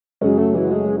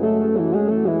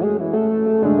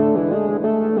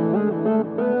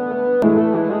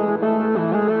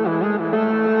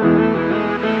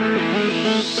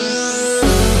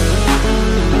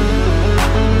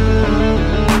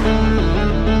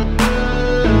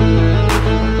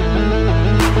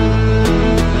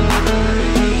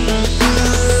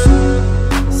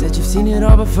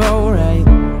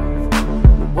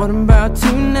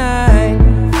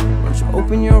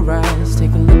open your eyes,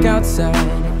 take a look outside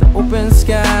at the open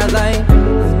skylight.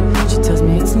 She tells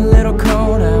me it's a little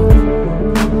cold out,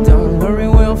 don't worry,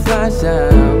 we'll fly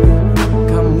south.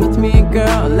 Come with me, girl,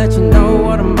 I'll let you know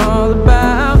what I'm all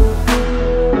about.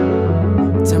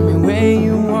 Tell me where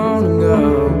you wanna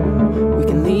go, we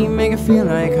can leave, make it feel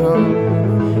like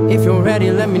home. If you're ready,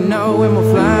 let me know, and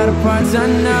we'll fly to parts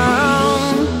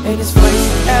unknown. And it's flights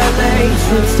to LA,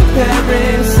 trips to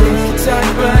Paris, and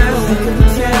Kentucky, but we couldn't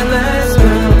care less now.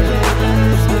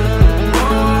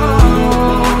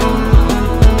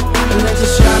 And let's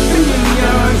just shop in New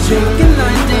York, drink in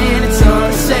London. It's all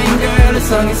the same, girl, as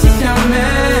long as you're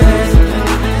coming.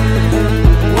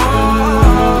 Oh,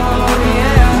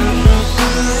 yeah.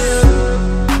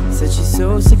 Said she's so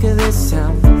sick of this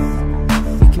town,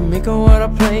 we can make her what our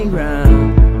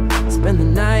playground. Spend the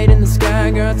night in the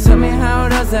sky, girl, tell me how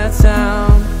does that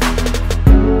sound?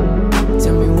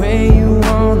 Tell me where you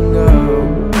wanna go,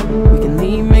 we can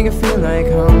leave, make it feel like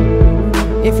home.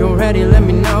 If you're ready, let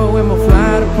me know, and we'll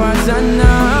fly to parts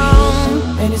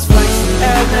unknown. And it's flights to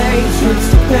LA, trips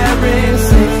to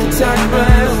Paris, and Kentucky,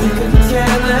 but we couldn't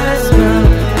care less now.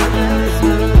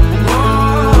 Oh,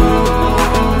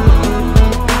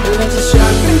 let's just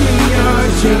shop in New York,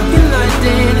 drink in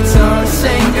London. It's all the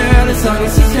same, girl, as long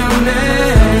as you're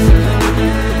coming.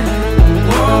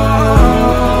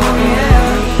 Oh, yeah.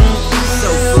 So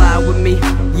fly with me,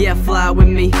 yeah, fly with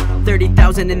me.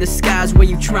 30,000 in the skies, where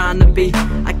you trying to be?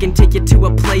 I can take you to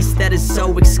a place that is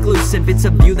so exclusive. It's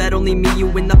a view that only me, you,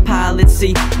 and the pilot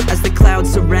see. As the clouds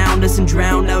surround us and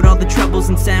drown out all the troubles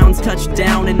and sounds. Touch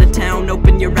down in the town,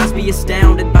 open your eyes, be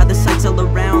astounded by the sights all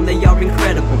around. They are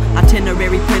incredible,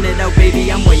 itinerary printed out,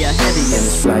 baby, I'm way ahead of you. And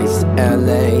it's flights to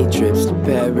LA, trips to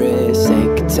Paris,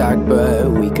 and Kentucky, but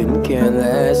we couldn't care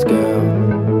less, girl.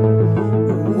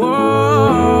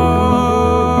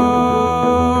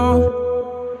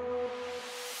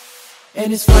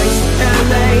 And it's flights to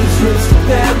LA, trips to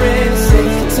Paris, and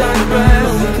Kentucky, but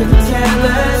we couldn't care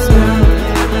less now.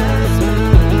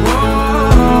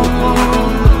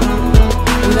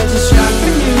 And let's just shop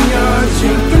in New York,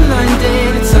 drink in London.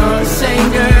 It's all the same,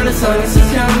 girl, as long as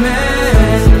you're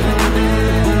coming.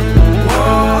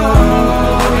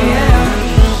 Oh, yeah.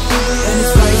 And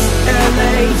it's flights to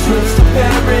LA, trips to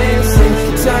Paris, and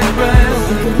Kentucky, but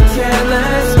we couldn't care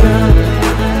less now.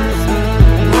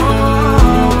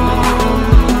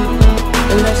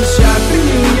 Let's just shop in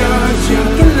New York,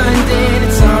 drink in London.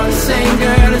 It's all the same,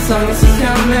 girl, as long as you're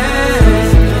coming.